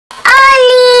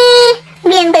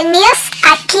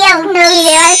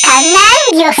canal.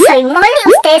 Yo soy Moly.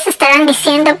 Ustedes estarán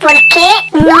diciendo por qué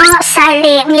no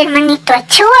sale mi hermanito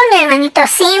Achu, mi hermanito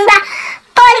Simba.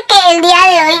 Porque el día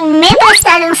de hoy me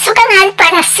prestaron su canal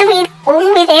para subir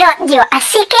un video yo.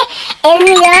 Así que el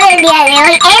video del día de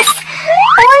hoy es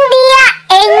un día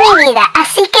en mi vida.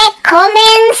 Así que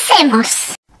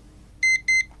comencemos.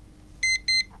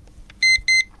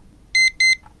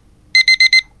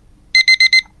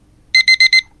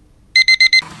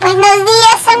 Buenos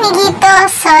días,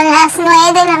 amiguitos, son las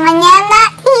 9 de la mañana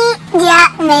y ya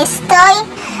me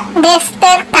estoy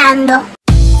despertando.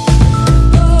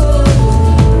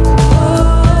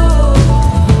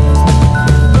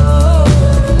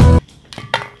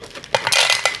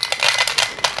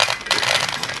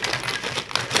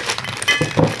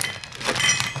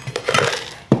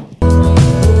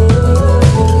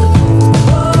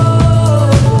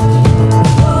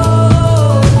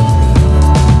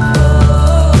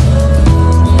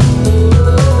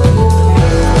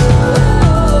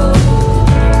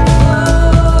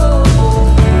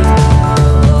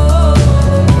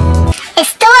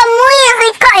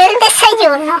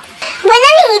 Bueno,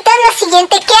 amiguitos, lo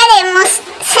siguiente que haremos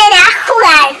será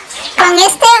jugar con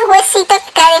este huesito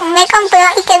que Karen me compró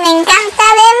y que me encanta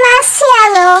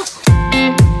demasiado.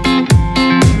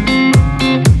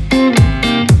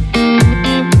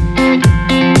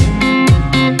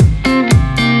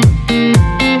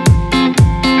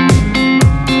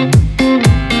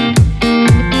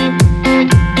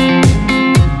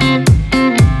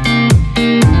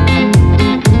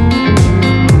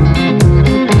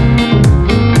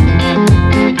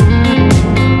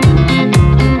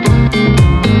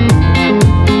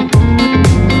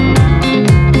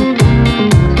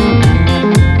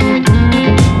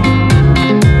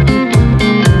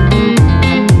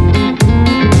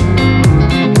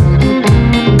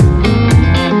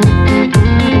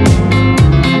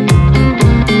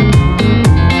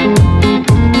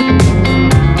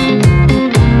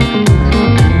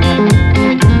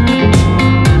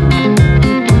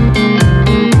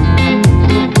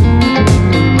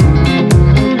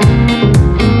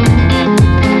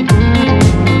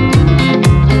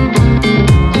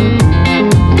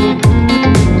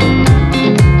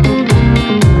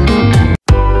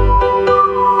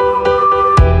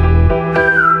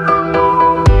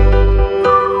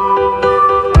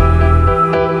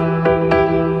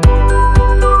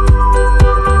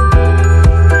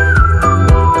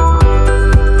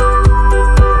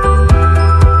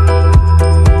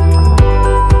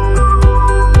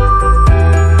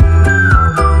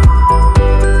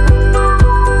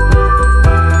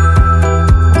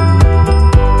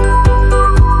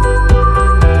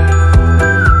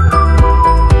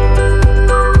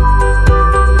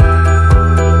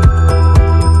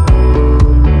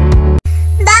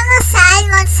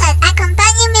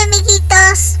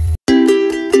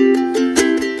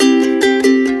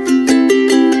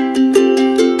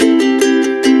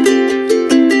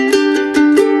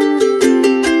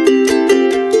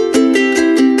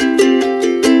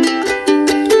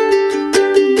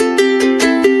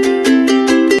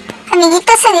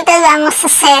 Ahorita vamos a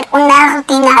hacer una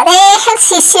rutina de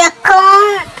ejercicio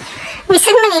con mis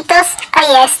hermanitos.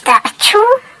 Allá está Achu,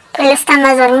 él está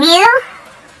más dormido.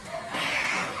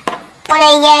 Por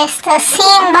allá está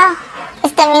Simba.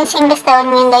 También Simba está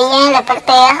durmiendo allá en la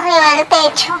parte de arriba del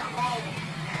techo.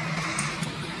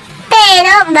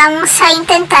 Pero vamos a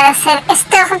intentar hacer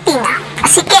esta rutina.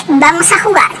 Así que vamos a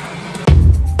jugar.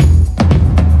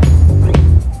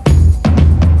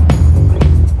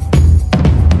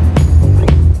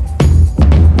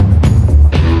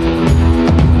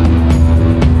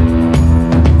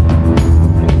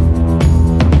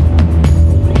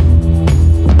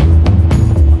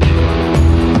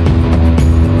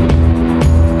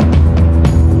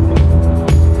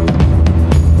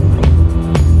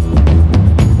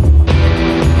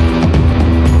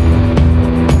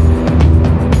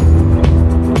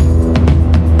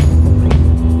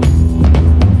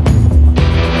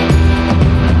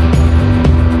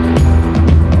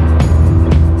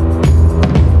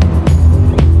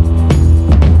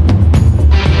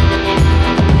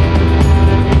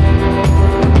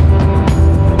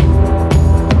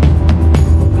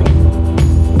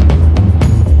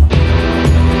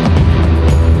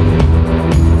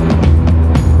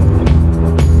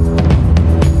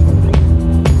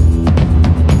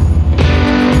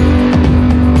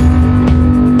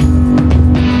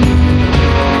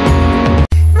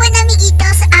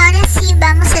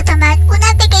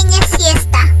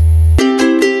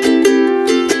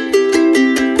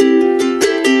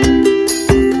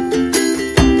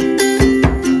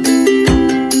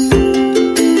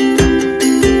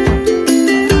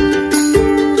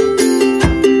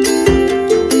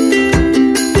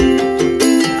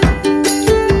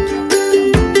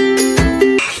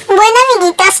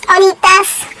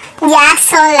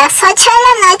 las 8 de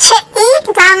la noche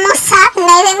y vamos a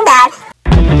merendar.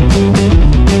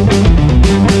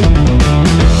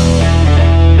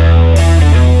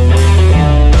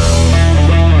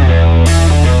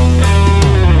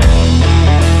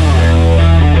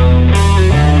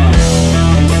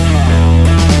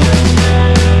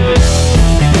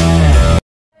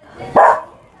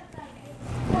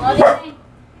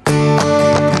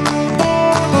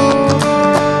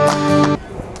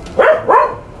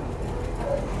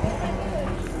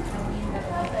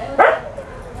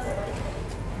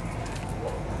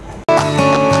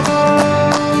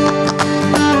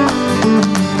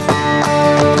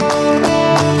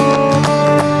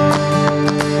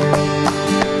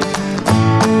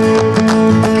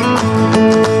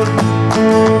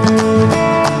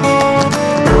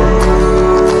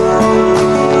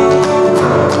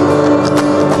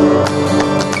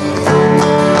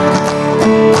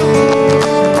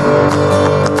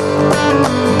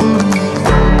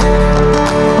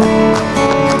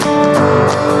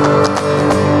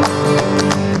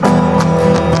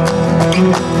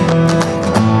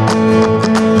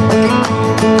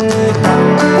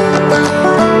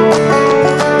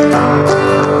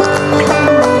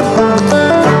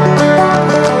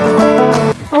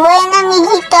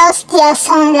 Ya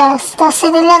son las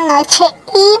 12 de la noche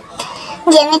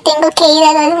y ya me tengo que ir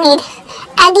a dormir.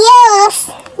 Adiós.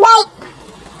 Bye.